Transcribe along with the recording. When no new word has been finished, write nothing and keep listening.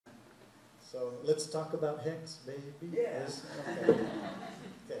So, let's talk about hex, baby. Yes. Okay.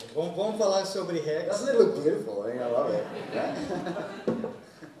 Okay. Vamos falar sobre hex. Doesn't it look beautiful? I love it.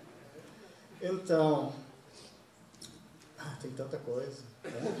 Então, tem tanta coisa.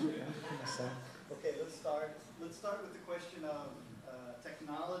 Okay, let's start with the question of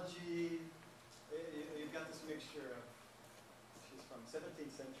technology. You've got this mixture of, she's from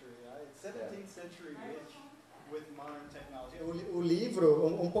 17th century, right? 17th century witch with modern technology. O livro,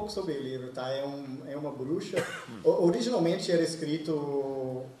 um pouco sobre o livro, tá? É uma bruxa. Originalmente era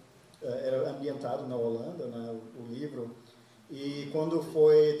escrito, era ambientado na Holanda, né, o livro. E quando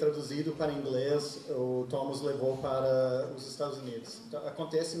foi traduzido para inglês, o Thomas levou para os Estados Unidos. Então,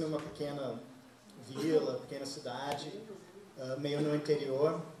 acontece numa pequena vila, pequena cidade, meio no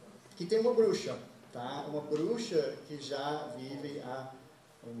interior, que tem uma bruxa, tá? Uma bruxa que já vive há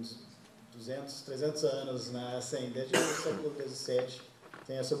uns 200, 300 anos, né? Assim, desde o século XVII.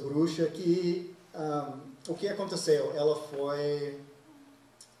 Tem essa bruxa que, o que aconteceu? Ela foi...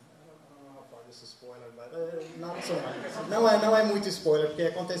 Não é muito spoiler, porque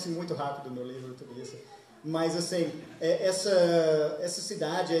acontece muito rápido no livro, tudo isso. Mas, assim, essa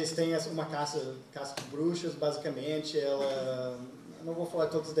cidade, eles têm uma caça de bruxas, basicamente. Ela, não vou falar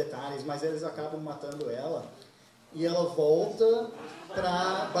todos os detalhes, mas eles acabam matando ela. E ela volta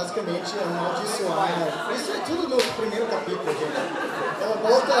para, basicamente, amaldiçoar. Isso é tudo no primeiro capítulo, gente. Ela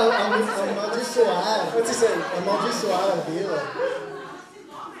volta a amaldiçoar a vila.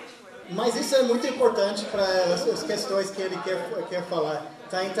 Mas isso é muito importante para as questões que ele quer falar.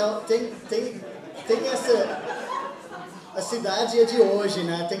 Tá? Então, tem essa... A cidade é de hoje,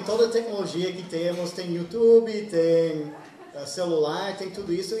 né? Tem toda a tecnologia que temos, tem YouTube, tem celular, tem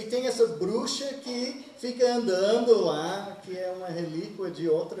tudo isso. E tem essa bruxa que fica andando lá, que é uma relíquia de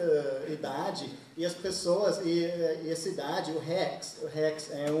outra idade. E as pessoas, e a cidade, o Hex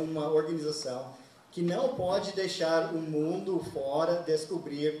é uma organização que não pode deixar o mundo fora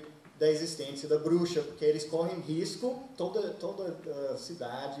descobrir da existência da bruxa, porque eles correm risco, toda a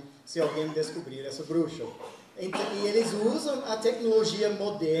cidade, se alguém descobrir essa bruxa. Então, e eles usam a tecnologia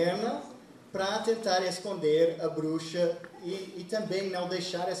moderna para tentar esconder a bruxa e também não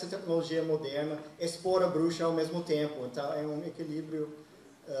deixar essa tecnologia moderna expor a bruxa ao mesmo tempo. Então, é um equilíbrio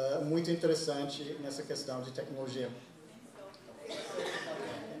muito interessante nessa questão de tecnologia.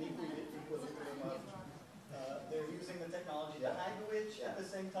 To hide the witch, at the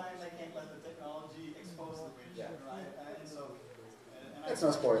same time they can't let the technology expose the witch, right? And so, that's no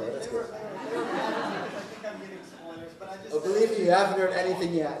spoiler, that's good. I think I'm getting spoilers, but I just... Oh, believe me, you haven't heard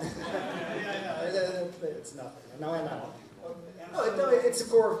anything yet. It's nothing. No, I know. No, it's the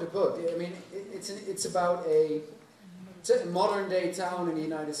core of the book. I mean, it's about a modern-day town in the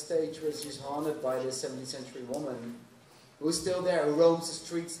United States where she's haunted by this 17th century woman who's still there, who roams the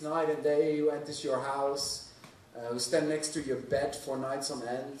streets night and day, who enters your house, who stand next to your bed for nights on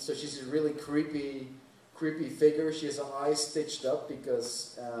end. So she's a really creepy figure. She has her eyes stitched up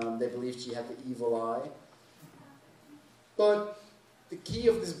because they believe she had the evil eye. But the key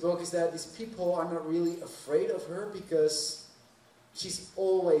of this book is that these people are not really afraid of her because she's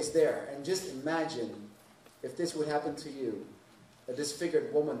always there. And just imagine if this would happen to you, a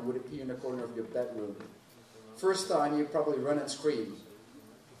disfigured woman would appear in the corner of your bedroom. First time, you probably run and scream.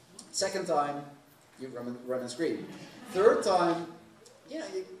 Second time, you run and scream. Third time, you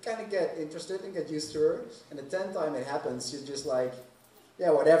kind of get interested and get used to her. And the 10th time it happens, you're just like, yeah,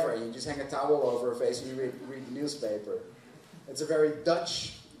 whatever. You just hang a towel over her face and you read the newspaper. It's a very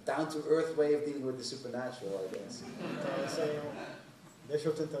Dutch, down-to-earth way of dealing with the supernatural, I guess. Deixa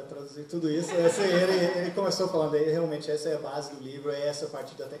eu tentar traduzir tudo isso. Ele começou falando, realmente essa é a base do livro, é essa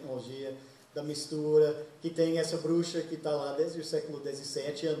parte da tecnologia, da mistura, que tem essa bruxa que está lá desde o século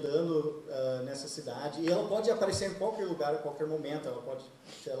XVII andando nessa cidade, e ela pode aparecer em qualquer lugar, a qualquer momento, ela pode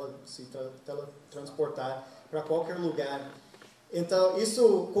se teletransportar para qualquer lugar. Então,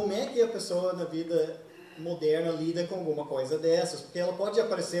 como é que a pessoa na vida moderna lida com alguma coisa dessas? Porque ela pode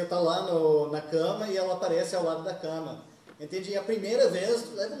aparecer, está lá na cama e ela aparece ao lado da cama. Entende? E a primeira vez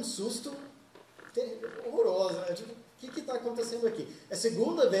tu leva um susto horroroso, né? Tipo, o que está acontecendo aqui? A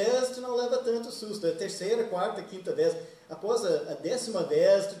segunda vez tu não leva tanto susto, a terceira, quarta, quinta vez. Após a 10ª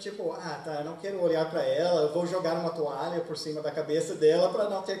vez, tu tipo, tá, não quero olhar para ela, eu vou jogar uma toalha por cima da cabeça dela para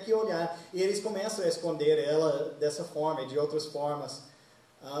não ter que olhar. E eles começam a esconder ela dessa forma e de outras formas.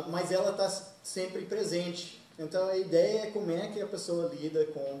 Mas ela está sempre presente. Então a ideia é como é que a pessoa lida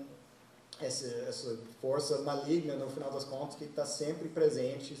com essa força maligna, no final das contas, que está sempre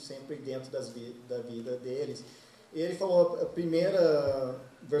presente, sempre dentro da vida deles. E ele falou, a primeira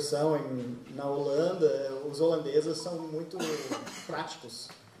versão na Holanda, os holandeses são muito práticos.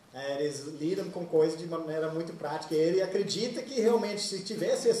 Eles lidam com coisas de maneira muito prática. Ele acredita que realmente, se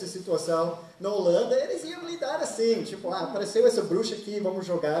tivesse essa situação na Holanda, eles iam lidar assim. Tipo, apareceu essa bruxa aqui, vamos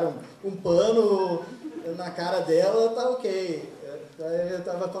jogar um pano na cara dela, tá ok. Eu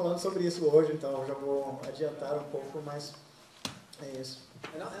estava falando sobre isso hoje, então já vou adiantar um pouco, mas é isso.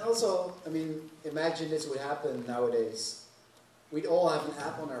 And also, I mean, imagine this would happen nowadays. We'd all have an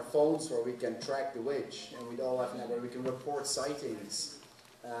app on our phones where we can track the witch, and we'd all have an app where we can report sightings.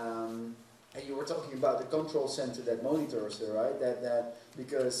 And you were talking about the control center that monitors her, right? That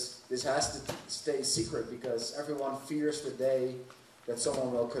because this has to stay secret because everyone fears the day that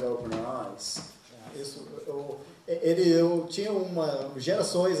someone could open her eyes. Isso, eu tinha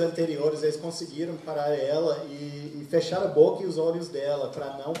gerações anteriores, eles conseguiram parar ela e fechar a boca e os olhos dela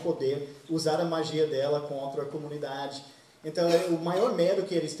para não poder usar a magia dela contra a comunidade. Então, o maior medo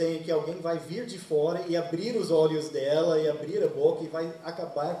que eles têm é que alguém vai vir de fora e abrir os olhos dela e abrir a boca e vai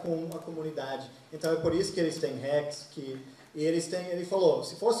acabar com a comunidade. Então, é por isso que eles têm hacks, ele falou,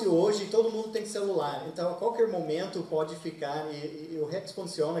 se fosse hoje, todo mundo tem celular. Então, a qualquer momento pode ficar, e o hacks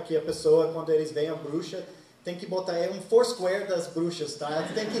funciona que a pessoa, quando eles veem a bruxa, tem que botar, é um foursquare das bruxas, tá?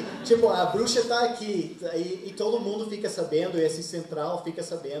 Tem que, tipo, a bruxa tá aqui, e todo mundo fica sabendo, esse central fica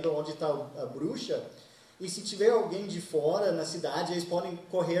sabendo onde está a bruxa. E se tiver alguém de fora na cidade, eles podem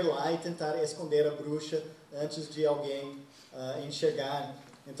correr lá e tentar esconder a bruxa antes de alguém enxergar.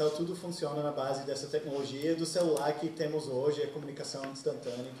 Então, tudo funciona na base dessa tecnologia do celular que temos hoje, a comunicação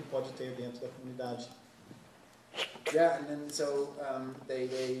instantânea que pode ter dentro da comunidade. Yeah, and then so they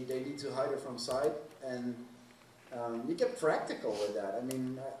need to hide her from sight, and you get practical with that. I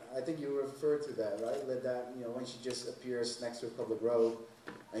mean, I think you referred to that, right? That, you know, when she just appears next to a public road,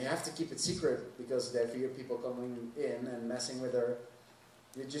 and you have to keep it secret because they fear people coming in and messing with her.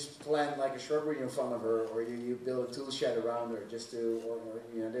 You just plant like a shrubbery in front of her, or you build a tool shed around her just to, or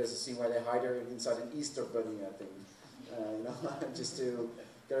you know, there's a scene where they hide her inside an Easter bunny, I think, you know, just to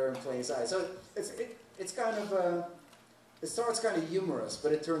get her in plain sight. So it's kind of, it starts kind of humorous,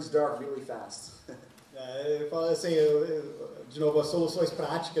 but it turns dark really fast. Eu falo assim, de novo, as soluções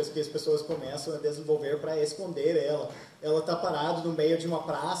práticas que as pessoas começam a desenvolver para esconder ela. Ela está parada no meio de uma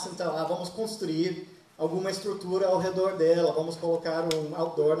praça, então vamos construir alguma estrutura ao redor dela, vamos colocar um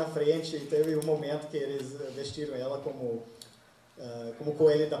outdoor na frente. Teve um momento que eles vestiram ela como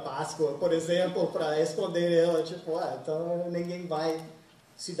coelho da Páscoa, por exemplo, para esconder ela, tipo, então ninguém vai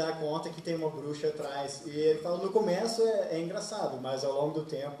se dar conta que tem uma bruxa atrás. E ele fala, no começo é engraçado, mas ao longo do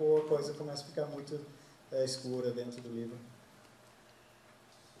tempo a coisa começa a ficar muito escura dentro do livro.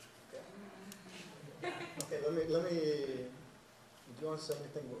 Okay, let me. Do you want to say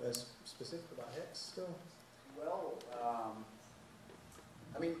anything specific about Hex still? Well,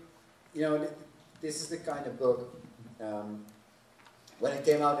 I mean, you know, this is the kind of book. When it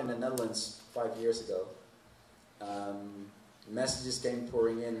came out in the Netherlands 5 years ago, messages came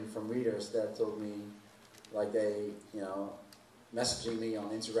pouring in from readers that told me, like they, you know, messaging me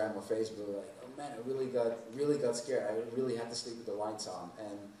on Instagram or Facebook, like, oh man, I really got scared. I really had to sleep with the lights on,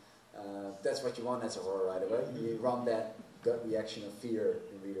 and that's what you want as a horror writer, right? Mm-hmm. You run that gut reaction of fear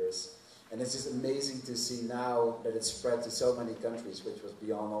in readers, and it's just amazing to see now that it's spread to so many countries, which was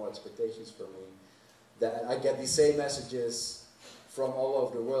beyond all expectations for me. That I get these same messages from all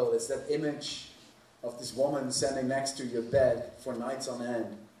over the world. It's that image of this woman standing next to your bed for nights on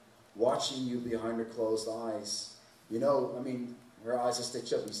end, watching you behind her closed eyes. You know, I mean, her eyes are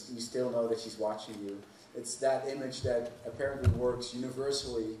stitched up, you still know that she's watching you. It's that image that apparently works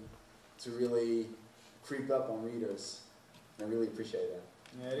universally to really creep up on readers. I really appreciate that.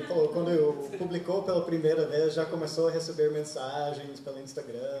 Ele falou, quando publicou pela primeira vez, já começou a receber mensagens pelo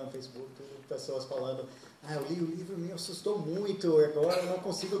Instagram, Facebook, tudo, pessoas falando, eu li o livro, me assustou muito, agora eu não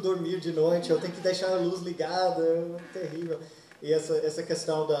consigo dormir de noite, eu tenho que deixar a luz ligada, é terrível. E essa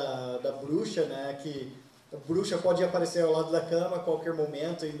questão da bruxa, né, que a bruxa pode aparecer ao lado da cama a qualquer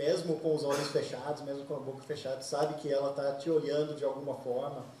momento, e mesmo com os olhos fechados, mesmo com a boca fechada, sabe que ela está te olhando de alguma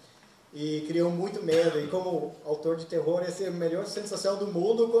forma. E criou muito medo, e como autor de terror, essa é a melhor sensação do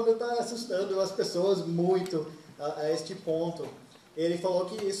mundo quando está assustando as pessoas muito a este ponto. Ele falou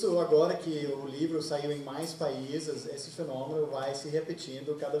que isso, agora que o livro saiu em mais países, esse fenômeno vai se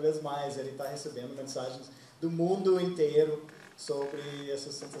repetindo cada vez mais. Ele está recebendo mensagens do mundo inteiro sobre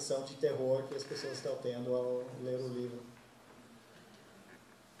essa sensação de terror que as pessoas estão tendo ao ler o livro.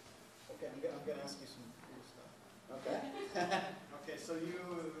 Okay, I'm going to ask you some cool stuff. Okay. Okay, so you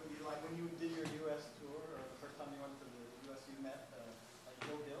like when you did your U.S. tour, or the first time you went to the U.S., you met like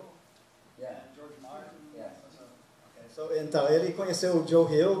Joe Hill, and George Martin. Yeah. Okay, então ele conheceu o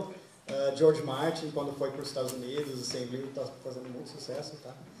Joe Hill, George Martin quando foi para os Estados Unidos. Assim, o livro está fazendo muito sucesso,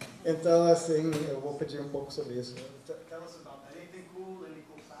 tá? Então, assim, eu vou pedir um pouco sobre isso. Tell us about that. Anything cool, any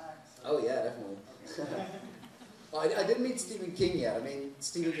cool facts? Oh yeah, definitely. I didn't meet Stephen King yet. I mean,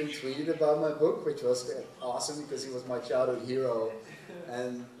 Stephen King tweeted about my book, which was awesome because he was my childhood hero.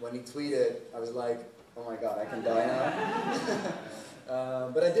 And when he tweeted, I was like, oh my god, I can die now.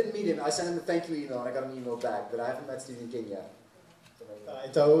 But I didn't meet him. I sent him a thank you email and I got an email back, but I haven't met Stephen King yet.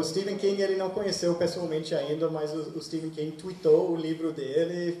 Então, o Stephen King ele não conheceu pessoalmente ainda, mas o Stephen King tweetou o livro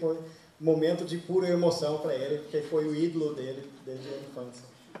dele e foi um momento de pura emoção para ele, porque foi o ídolo dele desde a infância.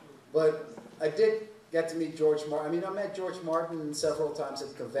 But I did get to meet George Martin. I mean, I met George Martin several times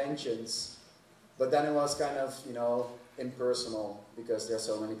at conventions, but then it was kind of, you know, impersonal because there are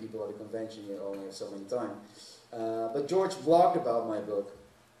so many people at a convention, you only have so many time. But George blogged about my book,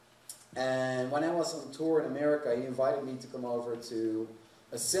 and when I was on tour in America, he invited me to come over to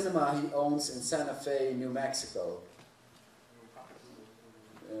a cinema he owns in Santa Fe, New Mexico.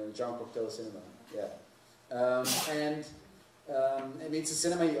 Jean Cocteau Cinema, yeah. And it's a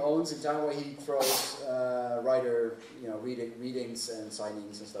cinema he owns in town where he throws writer, you know, readings and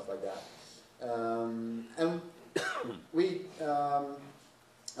signings and stuff like that. And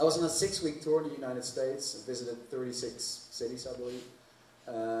I was on a 6-week tour in the United States. I visited 36 cities, I believe.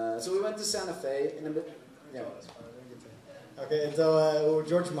 So we went to Santa Fe in a bit. Yeah. Ok, então o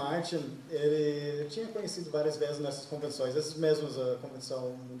George Martin, ele tinha conhecido várias vezes nessas convenções, essas mesmas, a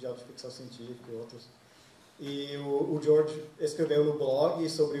Convenção Mundial de Ficção Científica e outras. E o George escreveu no blog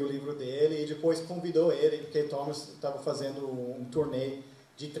sobre o livro dele e depois convidou ele, porque Thomas estava fazendo um turnê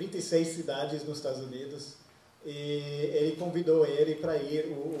de 36 cidades nos Estados Unidos. E ele convidou ele para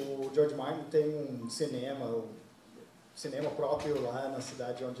ir. O George Martin tem um cinema próprio lá na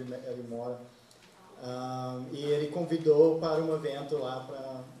cidade onde ele mora. E ele convidou para um evento lá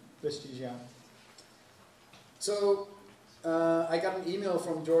para prestigiar. So, I got an email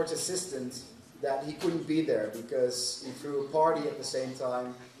from George's assistant that he couldn't be there because he threw a party at the same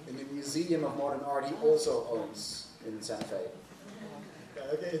time in the Museum of Modern Art he also owns in Santa Fe.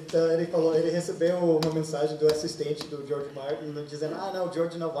 Então ele recebeu uma mensagem do assistente do George Martin dizendo, não, o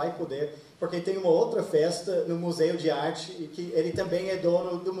George não vai poder, porque tem uma outra festa no Museu de Arte e que ele também é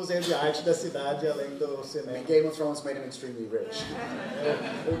dono do Museu de Arte da cidade, além do cinema. And Game of Thrones made him extremely rich.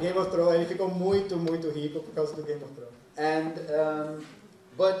 O Game of Thrones, ele ficou muito, muito rico por causa do Game of Thrones. And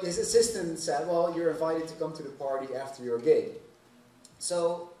but his assistant said, well, you're invited to come to the party after your gig.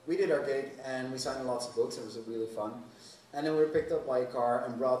 So we did our gig and we signed lots of books. It was really fun. And then we were picked up by a car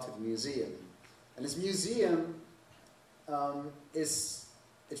and brought to the museum. And this museum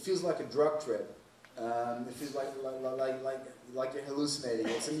it feels like a drug trip. It feels like you're hallucinating.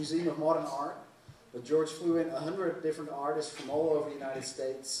 It's a museum of modern art. But George flew in 100 different artists from all over the United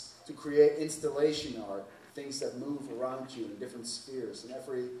States to create installation art, things that move around you in different spheres. And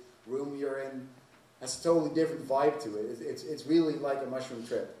every room you're in has a totally different vibe to it. It's really like a mushroom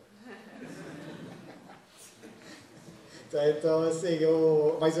trip. Então, assim,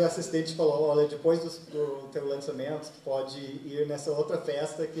 mas o assistente falou, olha, depois do teu lançamento, tu pode ir nessa outra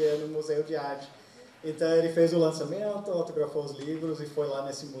festa que é no Museu de Arte. Então, ele fez o lançamento, autografou os livros e foi lá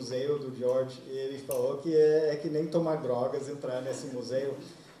nesse museu do George. E ele falou que é que nem tomar drogas entrar nesse museu,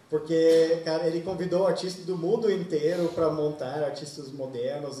 porque, cara, ele convidou artistas do mundo inteiro para montar artistas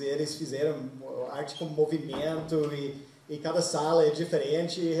modernos e eles fizeram arte com movimento e cada sala é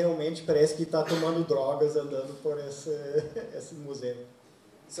diferente e realmente parece que está tomando drogas andando por esse museu.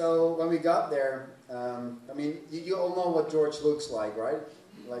 So when we got there, I mean, you all know what George looks like, right?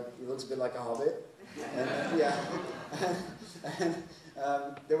 Like he looks a bit like a hobbit. And, yeah. And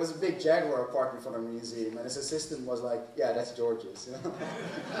there was a big Jaguar parked in front of the museum, and his assistant was like, "Yeah, that's George's." You know?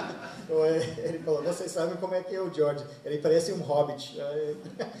 Ele falou, vocês sabem como é que é o George? Ele parece um hobbit.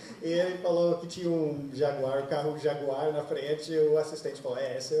 E ele falou que tinha um Jaguar, carro Jaguar na frente, e o assistente falou,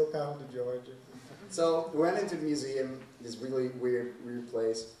 esse é o carro do George. So we went into the museum, this really weird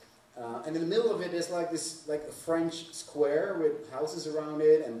place, and in the middle of it is like a French square with houses around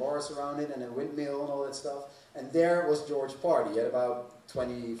it and bars around it and a windmill and all that stuff. And there was George's party. He had about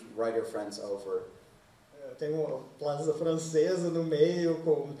 20 writer friends over. Tem uma plaza francesa no meio,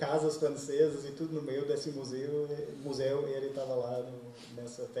 com casas francesas e tudo no meio desse museu e ele estava lá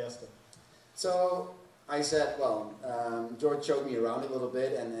nessa festa. So I said, well, George showed me around a little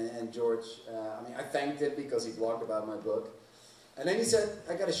bit, and George, I mean, I thanked him because he blogged about my book. And then he said,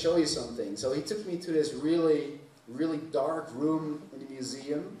 I got to show you something. So he took me to this really, really dark room in the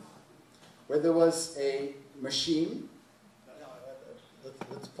museum where there was a machine.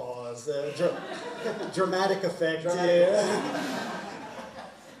 Let's pause. Dramatic effect here.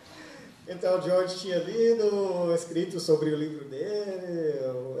 Então, George tinha lido, escrito sobre o livro dele,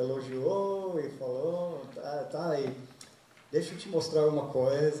 elogiou e falou, tá aí, deixa eu te mostrar uma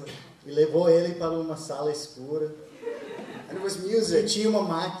coisa. E levou ele para uma sala escura. And there was music. E tinha uma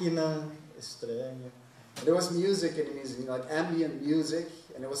máquina estranha. And there was music in the music, like ambient music,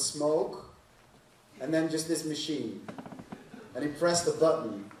 and there was smoke, and then just this machine. And he pressed the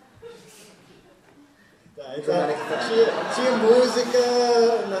button. Tá, então, tinha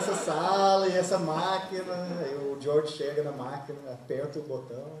música nessa sala e essa máquina. Aí o George chega na máquina, aperta o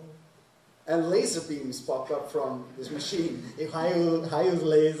botão. And laser beams popped up from this machine. E raios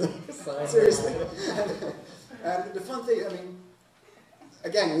laser saem. Seriously. And the fun thing, I mean,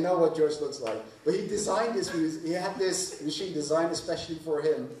 again, you know what George looks like. But he designed this music. He had this machine designed especially for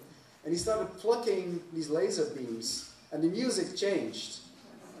him. And he started plucking these laser beams. And the music changed.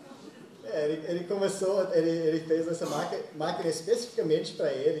 Ele começou, ele fez essa máquina especificamente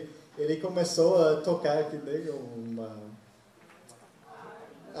para ele. Ele começou a tocar que nem uma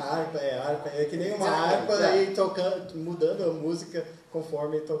harpa, que nem uma harpa e tocando, mudando a música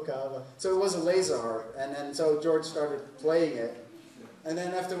conforme tocava. So it was a laser harp, and then so George started playing it, and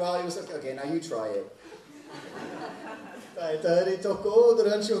then after a while he was like, okay, now you try it. Tá, então ele tocou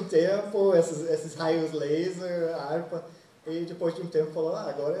durante um tempo esses raios laser, a harpa. E depois de um tempo falou,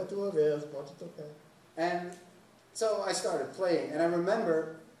 agora é a tua vez, pode tocar. And so I started playing, and I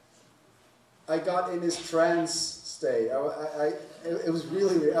remember I got in this trance state. It was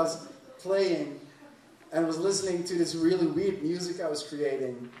really weird. I was playing and was listening to this really weird music I was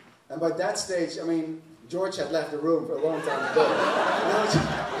creating. And by that stage, I mean, George had left the room for a long time ago.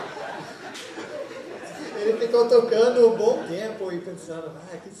 Ele ficou tocando um bom tempo e pensando,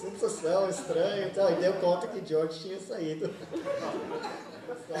 que sensação estranha e tal, e deu conta que George tinha saído.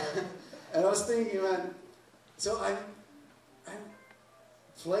 And I was thinking, man, so I'm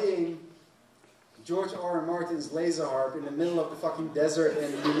playing George R. R. Martin's laser harp in the middle of the fucking desert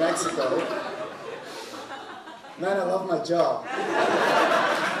in New Mexico. Man, I love my job.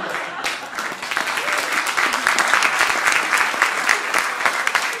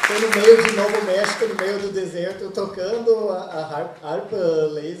 No meio de Novo México, no meio do deserto, tocando a harpa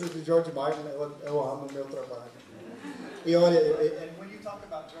laser de George Martin. Eu amo o meu trabalho. E olha... And when you talk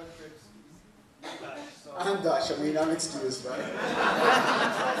about drug trips, Dutch, so... I'm Dutch, I mean, I'm excused, right?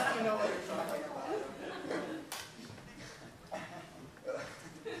 You know what you're talking about.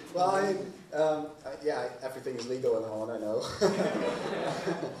 Well, I mean, yeah, everything is legal in Holland, I know.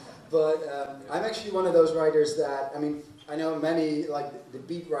 But I'm actually one of those writers that, I mean, I know many, like the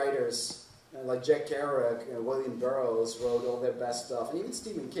beat writers, like Jack Kerouac and William Burroughs wrote all their best stuff, and even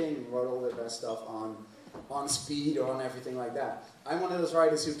Stephen King wrote all their best stuff on speed or on everything like that. I'm one of those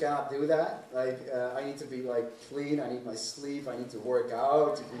writers who cannot do that. Like, I need to be like clean, I need my sleep, I need to work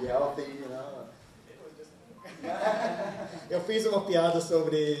out, to be healthy, you know. Eu fiz uma piada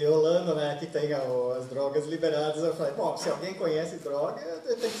sobre Holanda, né, que tem as drogas liberadas. Eu falei, bom, se alguém conhece droga,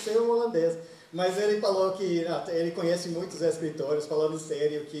 tem que ser um holandês. Mas ele falou que ele conhece muitos escritores, falando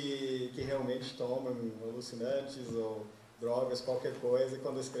sério, que realmente tomam alucinantes ou drogas, qualquer coisa,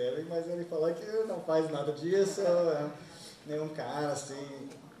 quando escrevem, mas ele falou que não faz nada disso, nenhum cara assim.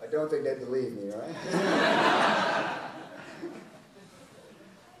 I don't think they believe me, right?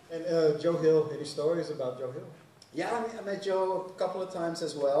 And Joe Hill, any stories about Joe Hill? Yeah, I met Joe a couple of times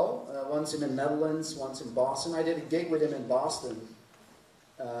as well. Once in the Netherlands, once in Boston. I did a gig with him in Boston,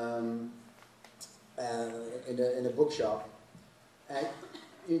 in a bookshop. And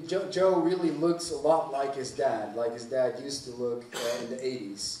Joe really looks a lot like his dad used to look in the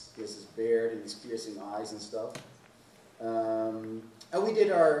 80s. He has his beard and his piercing eyes and stuff. And we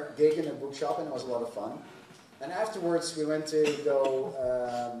did our gig in a bookshop, and it was a lot of fun. And afterwards, we went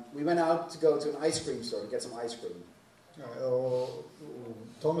out to go to an ice cream store to get some ice cream. O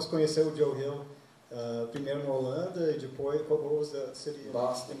Thomas conheceu o Joe Hill primeiro na Holanda e depois seria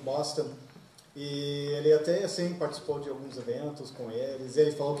Boston. Em Boston. E ele até assim participou de alguns eventos com eles.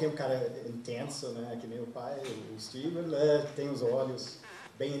 Ele falou que é um cara intenso, né, que nem o pai, o Steven, né, tem os olhos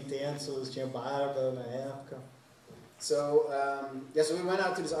bem intensos, tinha barba na época. So, so we went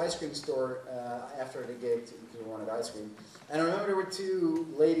out to this ice cream store after the gig because we wanted ice cream. And I remember there were two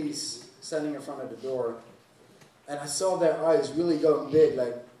ladies standing in front of the door, and I saw their eyes really going big,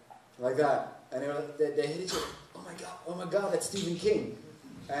 like that. And they hit each other. Oh my God, that's Stephen King.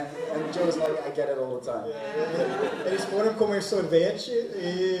 And Joe was like, I get it all the time. Eles foram comer sorvete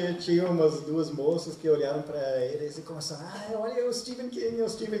e tinha umas duas moças que olharam para eles e começaram, olha o Stephen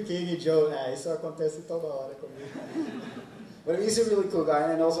King. E Joe, isso acontece toda hora comigo. But he's a really cool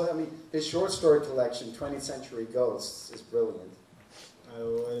guy, and also, I mean, his short story collection, 20th Century Ghosts, is brilliant.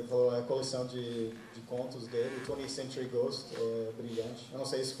 Ele falou a coleção de contos dele, 20th Century Ghost, é brilhante. Eu não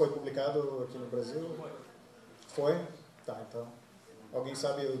sei se foi publicado aqui no Brasil. Foi? Tá, então. Alguém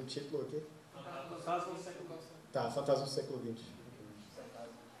sabe o título aqui? Fantasma do século XX. Tá, Fantasma do século XX.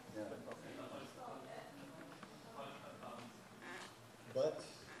 But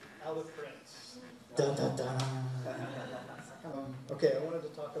Out of print. dun, dun, dun. Okay, I wanted to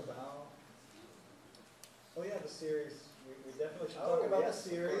talk about. Oh yeah, the series. We definitely should talk about the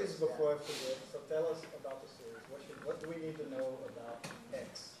series before I forget. So tell us about the series. What do we need to know about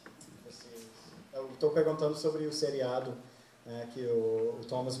X, the series? Eu estou perguntando sobre o seriado que o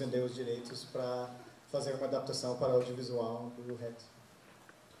Thomas vendeu os direitos para fazer uma adaptação para audiovisual do Rex.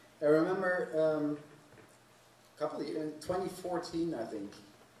 I remember a couple of years, in 2014, I think,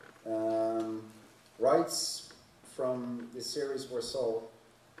 rights from the series were sold.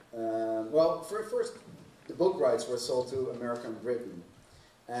 Well, first, the book rights were sold to American Britain.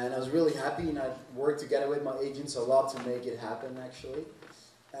 And I was really happy, and I worked together with my agents a lot to make it happen, actually.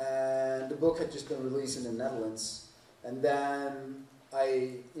 And the book had just been released in the Netherlands. And then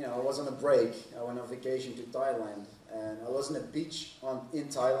I was on a break. I went on vacation to Thailand. And I was on a beach in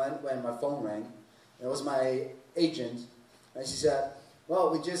Thailand when my phone rang. And it was my agent. And she said,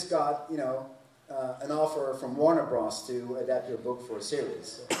 well, we just got, an offer from Warner Bros. To adapt your book for a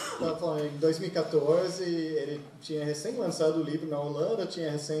series. Em 2014, ele tinha recém lançado o livro na Holanda,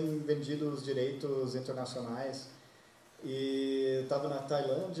 tinha recém vendido os direitos internacionais e estava na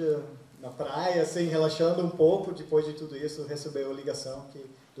Tailândia, na praia, assim, relaxando um pouco. Depois de tudo isso, recebeu a ligação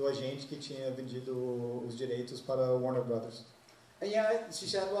do agente que tinha vendido os direitos para a Warner Brothers. And she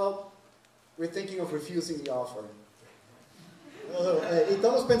said, well, we're thinking of refusing the offer. E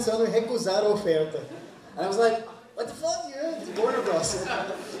estamos pensando em recusar a oferta. And I was like, what the fuck, it's Warner Bros.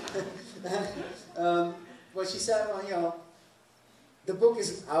 But she said, well, the book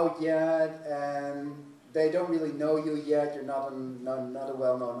isn't out yet, and they don't really know you yet. You're not a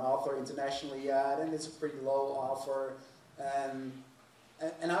well-known author internationally yet, and it's a pretty low offer.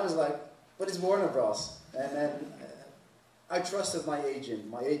 And I was like, but it's Warner Bros. And then I trusted my agent.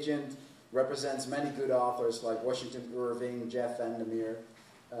 My agent represents many good authors like Washington Irving, Jeff Vandermeer.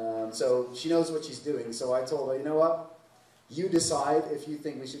 So she knows what she's doing. So I told her, you know what? You decide if you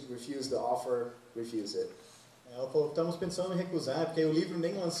think we should refuse the offer, refuse it. Ela falou, estamos pensando em recusar, porque o livro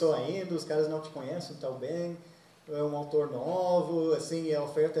nem lançou ainda, os caras não te conhecem tão bem, é um autor novo, assim, a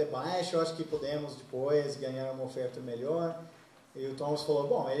oferta é baixa, eu acho que podemos depois ganhar uma oferta melhor. E o Thomas falou,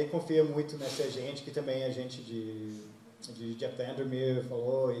 bom, ele confia muito nesse agente, que também é agente de Jeff Vandermeer,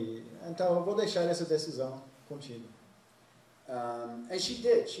 falou, então eu vou deixar essa decisão contigo. And she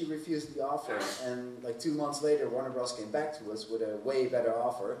did. She refused the offer, and like 2 months later, Warner Bros. Came back to us with a way better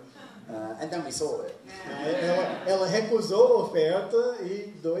offer, and then we sold it. Ela recusou a oferta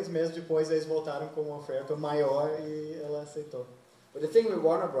e 2 meses depois eles voltaram com uma oferta maior e ela aceitou. But the thing with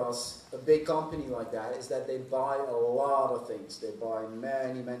Warner Bros., a big company like that, is that they buy a lot of things. They buy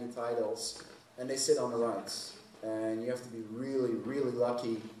many, many titles, and they sit on the rights. And you have to be really, really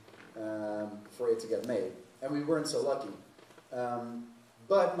lucky for it to get made. And we weren't so lucky.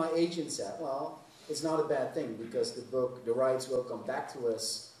 But my agent said, well, it's not a bad thing because the rights will come back to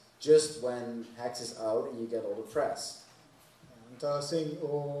us just when Hex is out and you get all the press. Então, assim,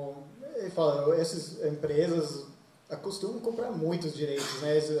 ele fala, essas empresas acostumam comprar muitos direitos,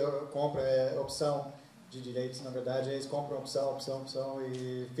 né? Eles compram opção de direitos, na verdade, eles compram opção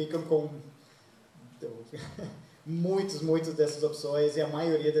e ficam com muitas dessas opções e a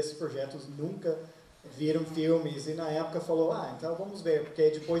maioria desses projetos nunca viram filmes e na época falou, então vamos ver,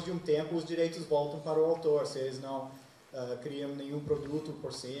 porque depois de um tempo os direitos voltam para o autor, se eles não criam nenhum produto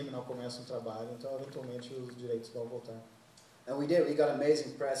por cima, não começam um trabalho, então eventualmente os direitos vão voltar. And we did. We got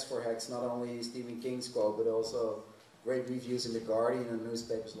amazing press for Hex, not only Stephen King's quote, but also great reviews in The Guardian and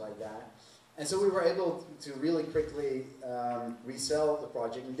newspapers like that. And so we were able to really quickly resell the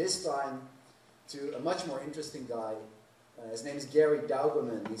project, and this time to a much more interesting guy. His name is Gary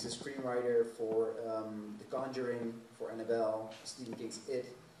Dauberman. He's a screenwriter for The Conjuring, for Annabelle, Stephen King's It.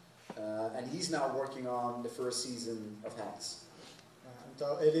 And he's now working on the first season of Hex.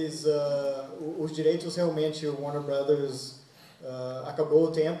 Então, os direitos realmente, o Warner Brothers acabou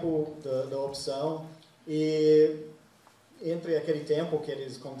o tempo da opção e entre aquele tempo que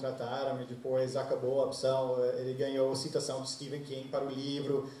eles contrataram e depois acabou a opção, ele ganhou citação de Stephen King para o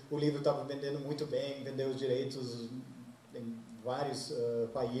livro estava vendendo muito bem, vendeu os direitos em vários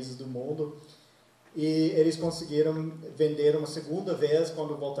países do mundo e eles conseguiram vender uma segunda vez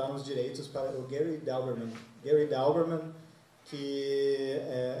quando voltaram os direitos para o Gary Dauberman. Gary Dauberman que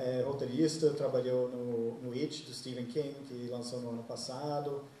é roteirista, trabalhou no It, do Stephen King, que lançou no ano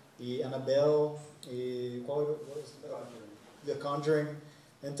passado, e Annabelle, e The Conjuring.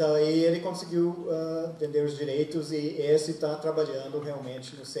 Então, aí ele conseguiu vender os direitos e esse está trabalhando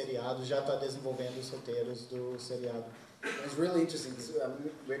realmente no seriado, já está desenvolvendo os roteiros do seriado. It's really interesting because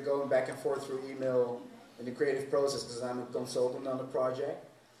we're going back and forth through email in the creative process because I'm a consultant on the project.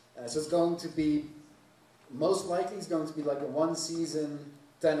 So it's going to be, most likely it's going to be like a 1 season,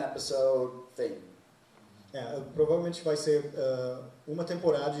 10 episode thing. Provavelmente vai ser uma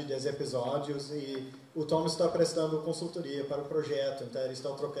temporada de 10 episódios e o Thomas está prestando consultoria para o projeto, então eles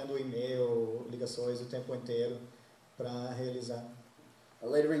estão trocando e-mail, ligações o tempo inteiro para realizar.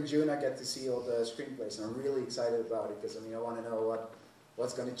 Later in June I get to see all the screenplays and I'm really excited about it because I want to know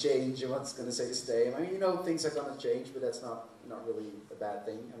what's going to change and what's going to stay. Things are going to change, but that's not really a bad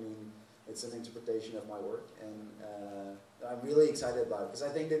thing. It's an interpretation of my work and I'm really excited about it because I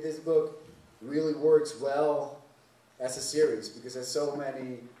think that this book really works well as a series because there's so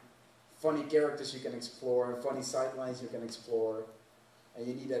many funny characters you can explore and funny sidelines you can explore and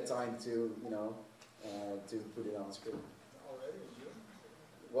you need that time to to put it on the screen.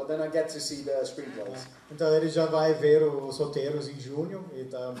 Well, then I get to see the screenplays. Então ele já vai ver os roteiros em junho e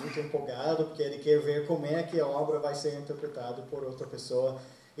está muito empolgado porque ele quer ver como é que a obra vai ser interpretada por outra pessoa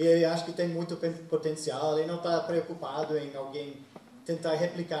e ele acha que tem muito potencial. Ele não está preocupado em alguém tentar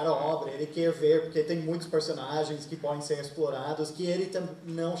replicar a obra. Ele quer ver porque tem muitos personagens que podem ser explorados que ele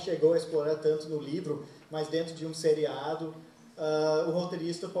não chegou a explorar tanto no livro, mas dentro de um seriado o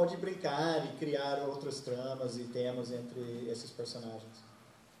roteirista pode brincar e criar outras tramas e temas entre esses personagens.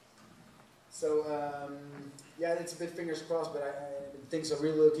 So, it's a bit fingers crossed, but things are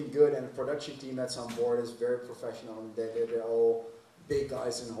really looking good, and the production team that's on board is very professional, and they're all big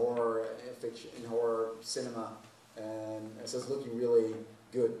guys in horror fiction, in horror cinema, and so it's looking really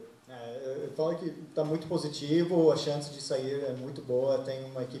good. Eu falo que está muito positivo, a chance de sair é muito boa, tem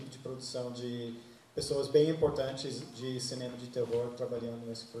uma equipe de produção de pessoas bem importantes de cinema de terror trabalhando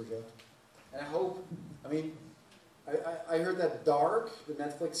nesse projeto. And I heard that Dark, the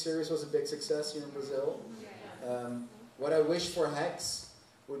Netflix series, was a big success here in Brazil. What I wish for Hex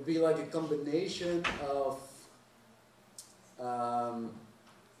would be like a combination of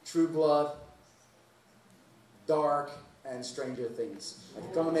True Blood, Dark, and Stranger Things. Like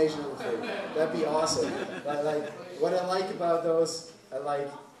a combination of the three. That'd be awesome. What I like about those,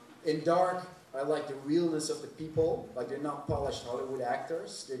 in Dark, I like the realness of the people. Like they're not polished Hollywood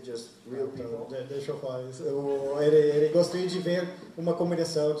actors, they're just real people. Deixa eu falar isso. Ele gostaria de ver uma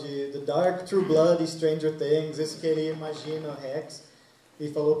combinação de The Dark, True Blood e Stranger Things. Isso que ele imagina, Hex.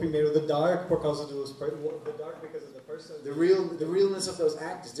 E falou primeiro The Dark por causa dos... The Dark because of the person... The realness of those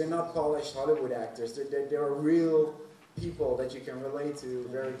actors. They're not polished Hollywood actors. They're real people that you can relate to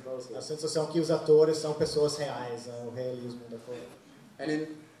very closely. A sensação que os atores são pessoas reais, o realismo da coisa. And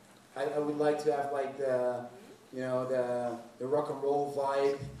I would like to have like the rock and roll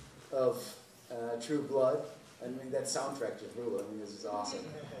vibe of True Blood. That soundtrack just ruled. This is awesome.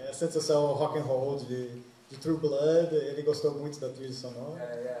 A sensação rock and roll de True Blood, ele gostou muito da trilha sonora.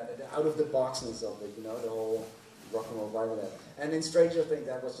 The out of the boxness of it, the whole rock and roll vibe of that. And in Stranger Things,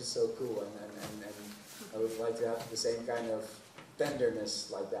 that was just so cool. And I would like to have the same kind of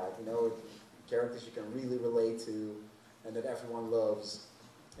tenderness like that. Characters you can really relate to and that everyone loves.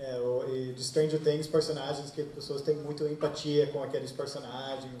 E de Stranger Things, personagens que as pessoas têm muita empatia com aqueles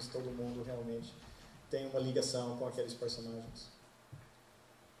personagens, todo mundo realmente tem uma ligação com aqueles personagens.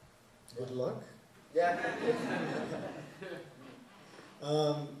 Good luck. Yeah.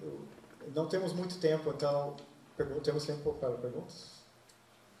 Não temos muito tempo, então temos tempo para perguntas?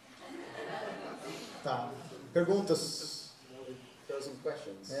 Tá. Perguntas? Throw some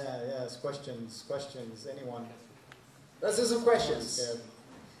questions. Yes, questions, anyone? Let's do some questions. Okay.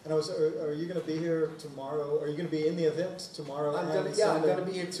 And are you going to be here tomorrow? Are you going to be in the event tomorrow? I'm going to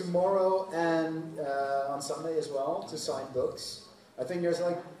be here tomorrow and on Sunday as well to sign books. I think there's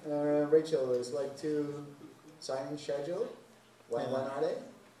Rachel, there's 2 signing scheduled. When are they?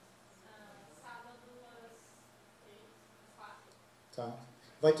 Tá.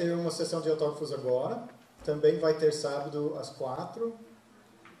 Vai ter uma sessão de autógrafos agora. Também vai ter sábado às 4.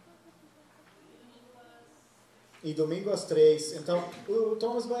 E domingo às 3. Então, o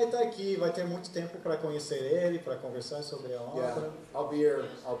Thomas vai estar aqui, vai ter muito tempo para conhecer ele, para conversar sobre a obra. Yeah, I'll be here.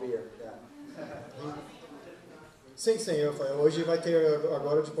 Yeah. Sim, hoje vai ter,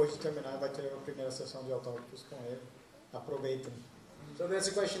 agora depois de terminar, vai ter a primeira sessão de autógrafos com ele. Aproveitem. So there's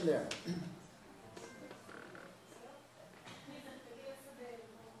a question there.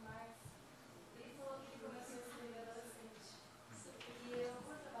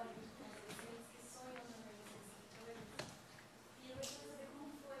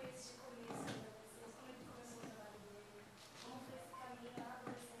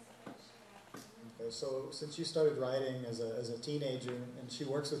 So since you started writing as a teenager, and she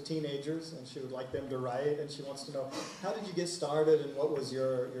works with teenagers, and she would like them to write, and she wants to know, how did you get started, and what was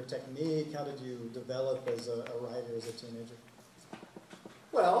your technique? How did you develop as a writer as a teenager?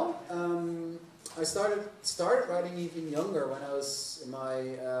 Well, I started writing even younger. When I was in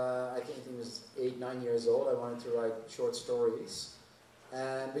my, I think it was 8, 9 years old. I wanted to write short stories,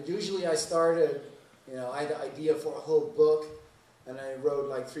 but usually I started, I had the idea for a whole book, and I wrote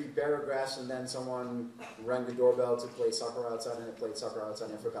like 3 paragraphs, and then someone rang the doorbell to play soccer outside, and I played soccer outside,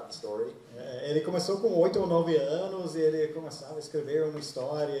 and I forgot the story. Ele começou com 8 ou 9 anos, e ele começava a escrever uma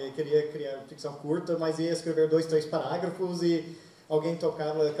história, e queria criar ficção curta, mas ia escrever 2, 3 parágrafos, e alguém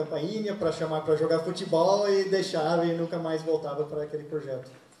tocava a campainha para chamar para jogar futebol, e deixava, e nunca mais voltava para aquele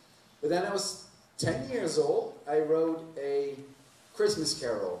projeto. But then I was 10 years old. I wrote a Christmas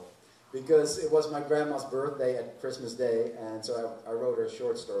carol, because it was my grandma's birthday at Christmas Day, and so I wrote her a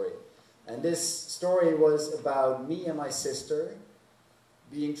short story. And this story was about me and my sister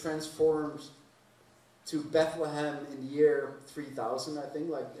being transformed to Bethlehem in the year 3000, I think,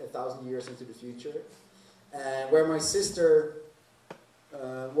 like 1,000 years into the future, and where my sister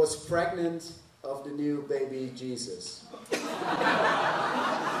was pregnant of the new baby Jesus.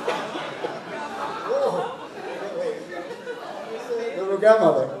 Whoa! Your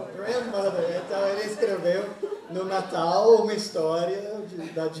grandmother. Grandmother. Então ele escreveu no Natal uma história de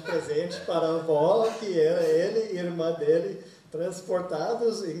dar de presente para a avó, que era ele e a irmã dele,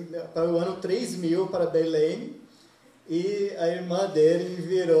 transportados para o ano 3000 para Belém, e a irmã dele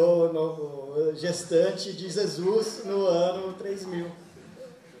virou novo gestante de Jesus no ano 3000.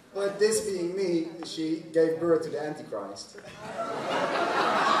 But this being me, she gave birth to the Antichrist.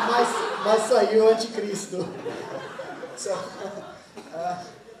 Mas saiu o anticristo. So,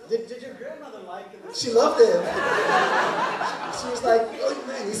 Did your grandmother like it? she loved him. She was like, oh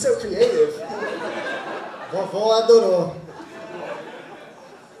man, he's so creative. Vovó adorou.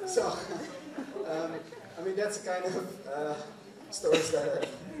 So, I mean, that's the kind of stories that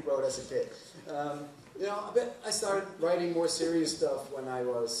I wrote as a kid. But I started writing more serious stuff when I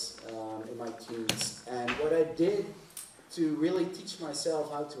was in my teens. And what I did to really teach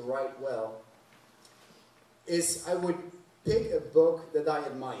myself how to write well is I would pick a book that I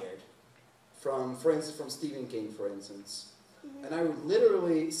admired, for instance, from Stephen King, for instance. And I would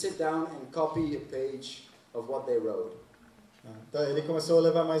literally sit down and copy a page of what they wrote. Então ele começou a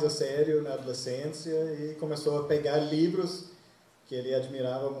levar mais a sério na adolescência e começou a pegar livros que ele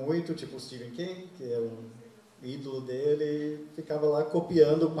admirava muito, tipo Stephen King, que é um ídolo dele, e ficava lá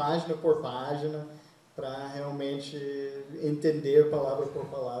copiando página por página para realmente entender palavra por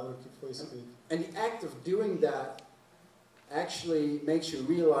palavra o que foi escrito. And the act of doing that actually makes you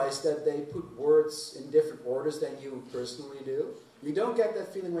realize that they put words in different orders than you personally do. You don't get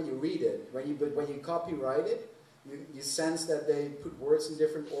that feeling when you read it. But when you copyright it, you sense that they put words in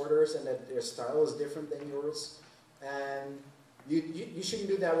different orders and that their style is different than yours. And you shouldn't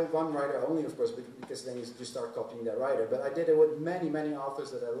do that with one writer only, of course, because then you start copying that writer. But I did it with many, many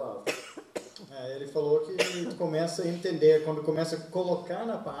authors that I love. Ele falou que tu começa a entender, quando começa a colocar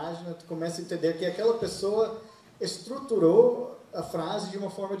na página, tu começa a entender que aquela pessoa estruturou a frase de uma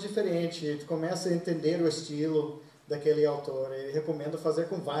forma diferente, tu começa a entender o estilo daquele autor. Ele recomenda fazer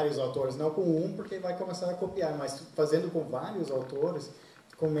com vários autores, não com um, porque vai começar a copiar, mas fazendo com vários autores,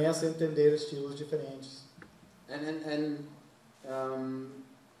 tu começa a entender estilos diferentes.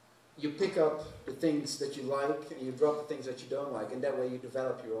 You pick up the things that you like and you drop the things that you don't like, and that way you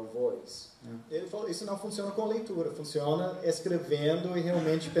develop your own voice. Ele falou, isso não funciona com leitura, funciona escrevendo e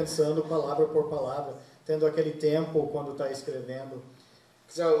realmente pensando palavra por palavra, tendo aquele tempo quando está escrevendo.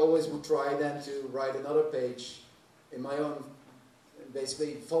 So I always would try then to write another page in my own,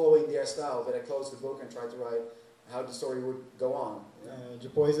 basically following their style, but I closed the book and tried to write how the story would go on.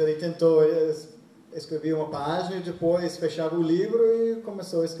 Depois ele tentou escrevia uma página e depois fechava o livro e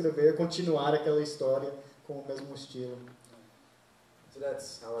começou a escrever, continuar aquela história com o mesmo estilo. So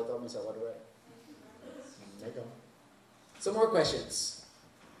that's how I taught myself how to write. Legal. Some more questions.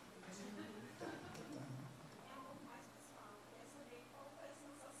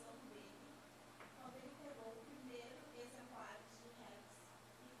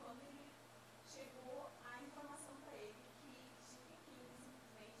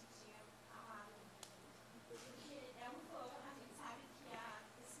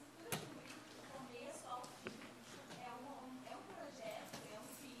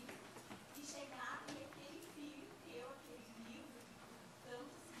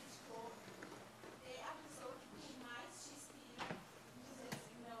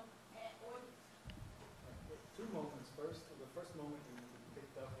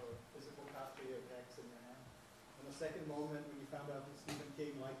 second moment when you found out that Stephen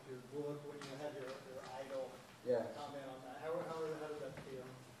King liked your book, when you had your idol comment on that? How did that feel?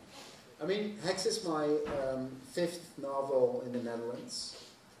 I mean, Hex is my fifth novel in the Netherlands.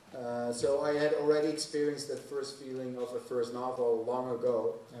 So I had already experienced that first feeling of a first novel long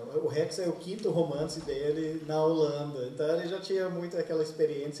ago. O Hex é o quinto romance dele na Holanda, então ele já tinha muito aquela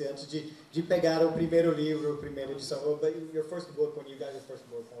experiência antes de pegar o primeiro livro, a primeira edição. But your first book, when you got your first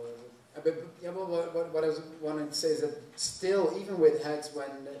book, how was it? What I was wanting to say is that still, even with Hex, when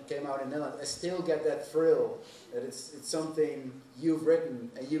it came out in Netherlands, I still get that thrill that it's something you've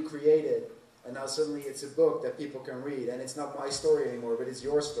written and you created. And now suddenly it's a book that people can read, and it's not my story anymore, but it's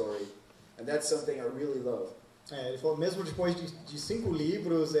your story. And that's something I really love. Ele falou, mesmo depois de 5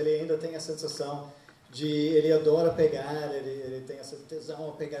 livros, ele ainda tem a sensação de, ele adora pegar, ele tem essa tesão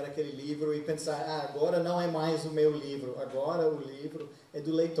a pegar aquele livro e pensar, agora não é mais o meu livro, agora o livro é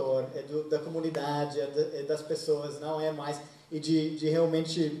do leitor, é da comunidade, é das pessoas, não é mais, e de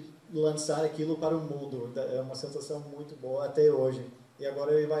realmente lançar aquilo para o mundo. É uma sensação muito boa até hoje. E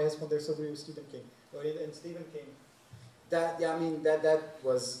agora ele vai responder sobre o Stephen King. And Stephen King. That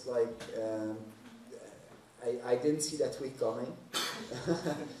was like, I didn't see that tweet coming.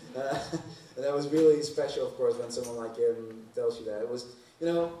 And that was really special, of course, when someone like him tells you that. It was,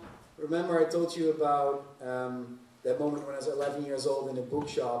 remember I told you about that moment when I was 11 years old in a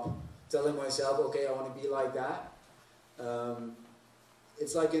bookshop, telling myself, okay, I want to be like that.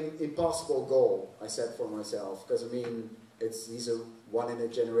 It's like an impossible goal I set for myself, because he's a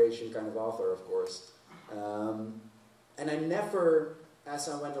one-in-a-generation kind of author, of course. And I never, as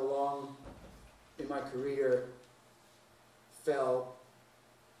I went along in my career, felt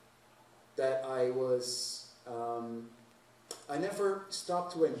that I never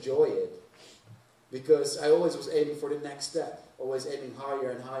stopped to enjoy it, because I always was aiming for the next step, always aiming higher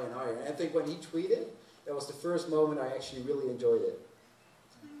and higher and higher. And I think when he tweeted, that was the first moment I actually really enjoyed it.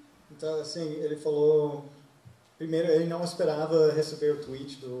 Então, assim, ele falou... Primeiro, ele não esperava receber o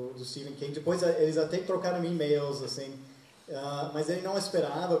tweet do Stephen King. Depois, eles até trocaram e-mails, assim. Mas ele não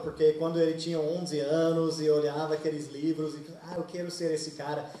esperava, porque quando ele tinha 11 anos e olhava aqueles livros, e eu quero ser esse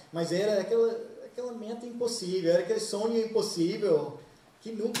cara. Mas era aquela meta impossível, era aquele sonho impossível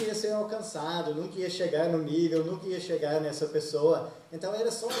que nunca ia ser alcançado, nunca ia chegar no nível, nunca ia chegar nessa pessoa. Então, era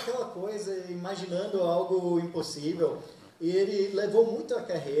só aquela coisa, imaginando algo impossível. E ele levou muito a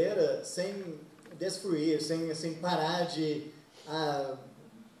carreira sem desfruir, sem parar de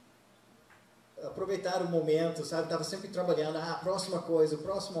aproveitar o momento, sabe? Estava sempre trabalhando, próxima coisa,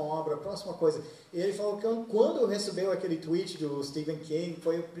 próxima obra, próxima coisa. E ele falou que quando recebeu aquele tweet do Stephen King,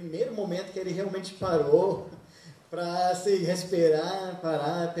 foi o primeiro momento que ele realmente parou para se respirar,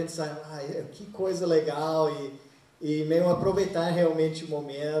 parar, pensar, que coisa legal, e meio aproveitar realmente o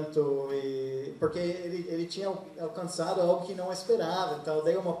momento, porque ele tinha alcançado algo que não esperava, então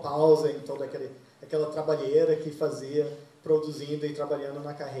dei uma pausa em toda aquela trabalheira que fazia, produzindo e trabalhando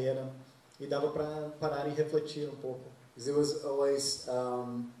na carreira, e dava para parar e refletir um pouco. Because it was always,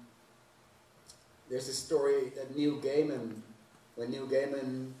 there's a story that Neil Gaiman, when Neil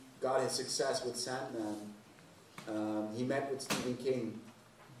Gaiman got his success with Sandman, he met with Stephen King,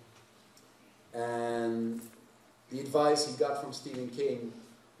 and the advice he got from Stephen King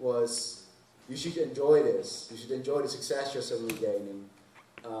was, you should enjoy this. You should enjoy the success you're suddenly gaining.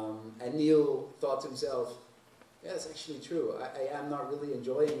 And Neil thought to himself, yeah, it's actually true. I am not really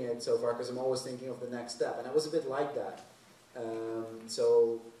enjoying it so far because I'm always thinking of the next step. And I was a bit like that.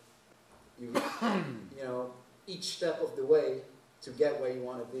 So, each step of the way to get where you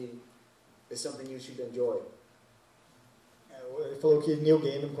want to be is something you should enjoy. Ele falou que Neil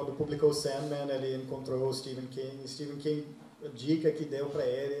Gaiman, quando publicou Sandman, ele encontrou o Stephen King. Stephen King, a dica que deu para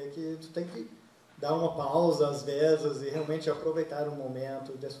ele é que tu tem que dar uma pausa às vezes e realmente aproveitar o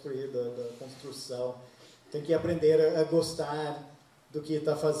momento, desfruir da construção. Tem que aprender a gostar do que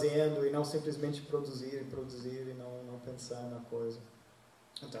está fazendo e não simplesmente produzir e não pensar na coisa.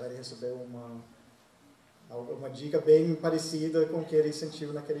 Então ele recebeu uma dica bem parecida com o que ele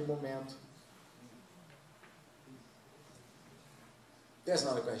sentiu naquele momento. There's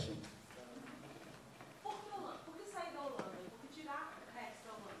another question. Por que sair da Holanda? Por que tirar Rex da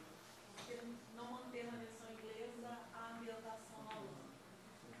Holanda? Por que não manter na versão inglesa a ambientação na Holanda?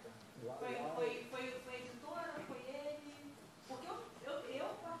 Foi a editora? Foi ele? Porque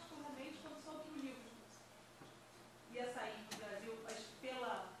eu particularmente, quando soube que o livro ia sair do Brasil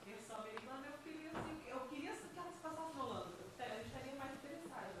pela versão americana, eu queria que ela se passasse na Holanda. Eu estaria mais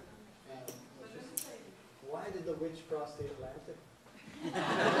interessada. Mas eu não sei. Why did the witch cross the Atlantic? She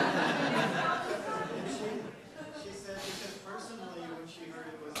said because personally when she heard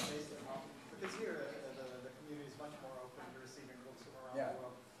it was based in Hong Kong, because here the community is much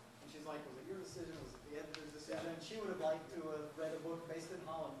she would have liked to have read a book based in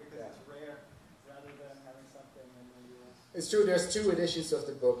Holland because Yeah. it's rare rather than having something in the US. It's true, there's two editions of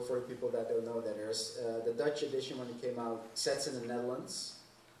the book for people that don't know that. There's the Dutch edition when it came out sets in the Netherlands,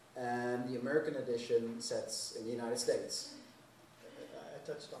 and the American edition sets in the United States. I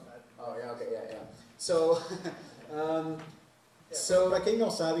touched on that. Oh, yeah, okay, yeah, yeah. So, Para quem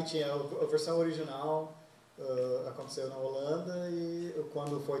não sabe, tinha a versão original, aconteceu na Holanda, e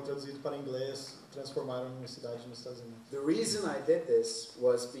quando foi traduzido para inglês, transformaram em uma cidade nos Estados Unidos. the reason I did this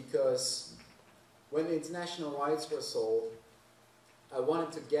was because when the international rights were sold, I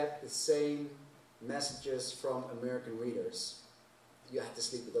wanted to get the same messages from American readers. You had to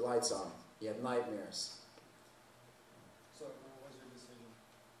sleep with the lights on. You had nightmares. So what was your decision?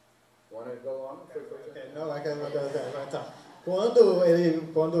 Want to go on? Okay, não, tá.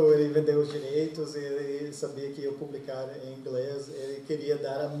 Quando ele vendeu os direitos, ele sabia que ia publicar em inglês, ele queria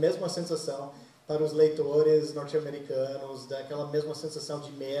dar a mesma sensação para os leitores norte-americanos, daquela mesma sensação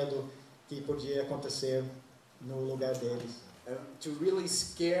de medo que podia acontecer no lugar deles. And to really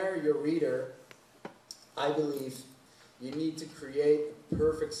scare your reader, I believe you need to create a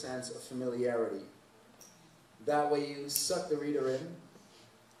perfect sense of familiarity. That way you suck the reader in,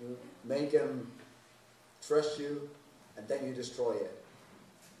 you make him trust you, and then you destroy it.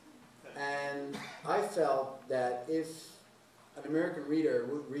 And I felt that if an American reader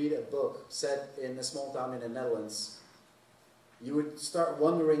would read a book set in a small town in the Netherlands, you would start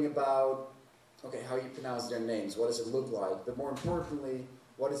wondering about, okay, how you pronounce their names, what does it look like, but more importantly,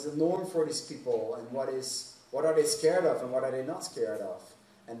 what is the norm for these people, and what are they scared of, and what are they not scared of?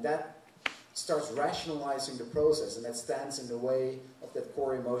 And that starts rationalizing the process, and that stands in the way of that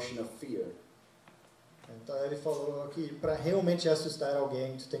core emotion of fear. Então ele falou que para realmente assustar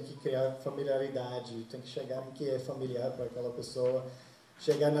alguém, tu tem que criar familiaridade, tem que chegar em que é familiar para aquela pessoa,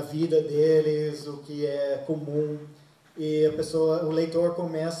 chegar na vida deles, o que é comum, e o leitor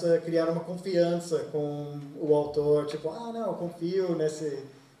começa a criar uma confiança com o autor, tipo, não, eu confio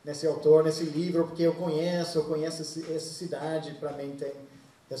nesse autor, nesse livro, porque eu conheço essa cidade, para mim tem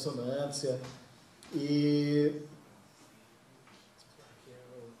ressonância. E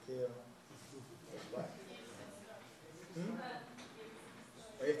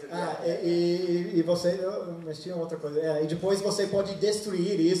e você, mas tinha outra coisa, e depois você pode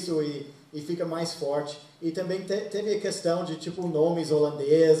destruir isso e fica mais forte. E também teve a questão de tipo nomes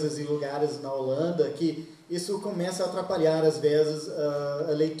holandeses e lugares na Holanda, que isso começa a atrapalhar às vezes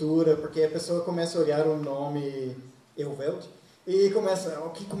a leitura, porque a pessoa começa a olhar o nome Heuvelt e começa,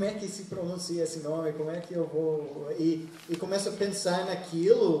 como é que se pronuncia esse nome, como é que eu vou... E começa a pensar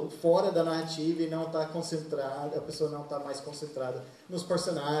naquilo fora da narrativa e não está concentrada, a pessoa não está mais concentrada nos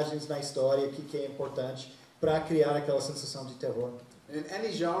personagens, na história, que é importante para criar aquela sensação de terror. In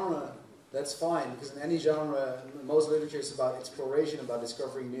any genre, that's fine, because in any genre, most literature is about exploration, about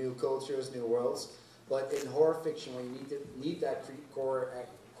discovering new cultures, new worlds. But in horror fiction, when you need that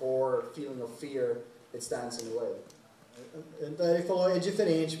core feeling of fear, it stands in the way. Então ele falou, é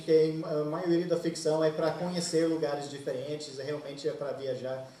diferente, porque a maioria da ficção é para conhecer lugares diferentes, realmente é para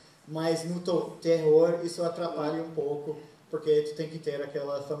viajar, mas no terror isso atrapalha um pouco, porque tu tem que ter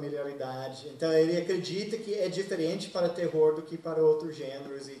aquela familiaridade. Então ele acredita que é diferente para terror do que para outros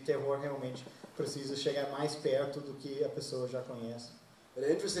gêneros, e terror realmente precisa chegar mais perto do que a pessoa já conhece. But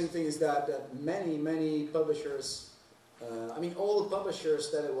the interesting thing is that many publishers, all the publishers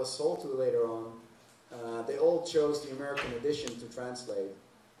that it was sold to later on, they all chose the American edition to translate,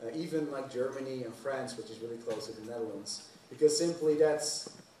 even like Germany and France, which is really close to the Netherlands, because simply that's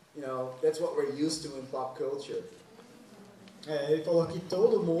what we're used to in pop culture. Ele falou que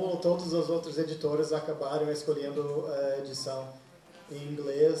todos os outros editores acabaram escolhendo a edição em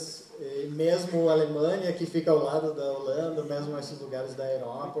inglês, e mesmo a Alemanha, que fica ao lado da Holanda, mesmo esses lugares da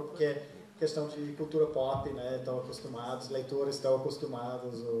Europa, porque é questão de cultura pop, né? Estão acostumados, leitores estão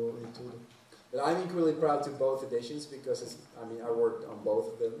acostumados e tudo. But I'm equally proud to both editions because I worked on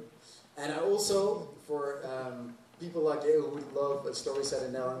both of them, and I also, for people like you who would love a story set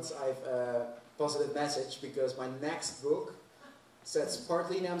in Netherlands, I have a positive message, because my next book sets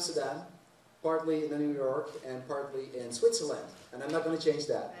partly in Amsterdam, partly in New York, and partly in Switzerland, and I'm not going to change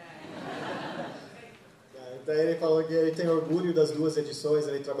that. Então ele falou que ele tem orgulho das duas edições,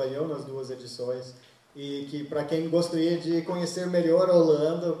 ele trabalhou nas duas edições, e que para quem gostaria de conhecer melhor a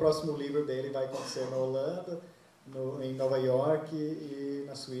Holanda, o próximo livro dele vai acontecer na Holanda, em Nova York e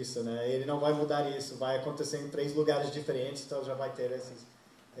na Suíça, né? Ele não vai mudar isso, vai acontecer em 3 lugares diferentes, então já vai ter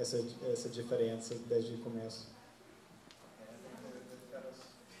essa diferença desde o começo.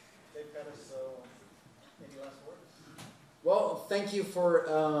 Any last words? Well, thank you for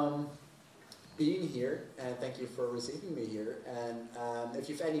being here, and thank you for receiving me here. And if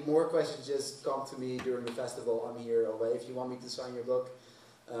you have any more questions, just come to me during the festival. I'm here away. If you want me to sign your book,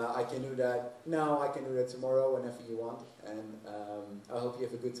 I can do that now, I can do that tomorrow, whenever you want. And I hope you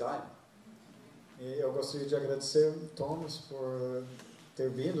have a good time. E eu gostaria de agradecer o Thomas por ter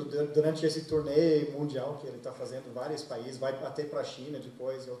vindo durante esse turnê mundial que ele está fazendo em vários países, vai até para a China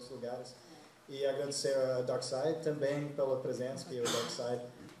depois e outros lugares. E agradecer a Darkside também pela presença, que o Darkside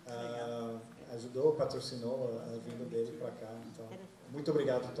ajudou, patrocinou a vinda dele para cá. Então, muito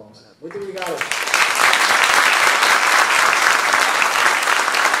obrigado, Thomas. Muito obrigado.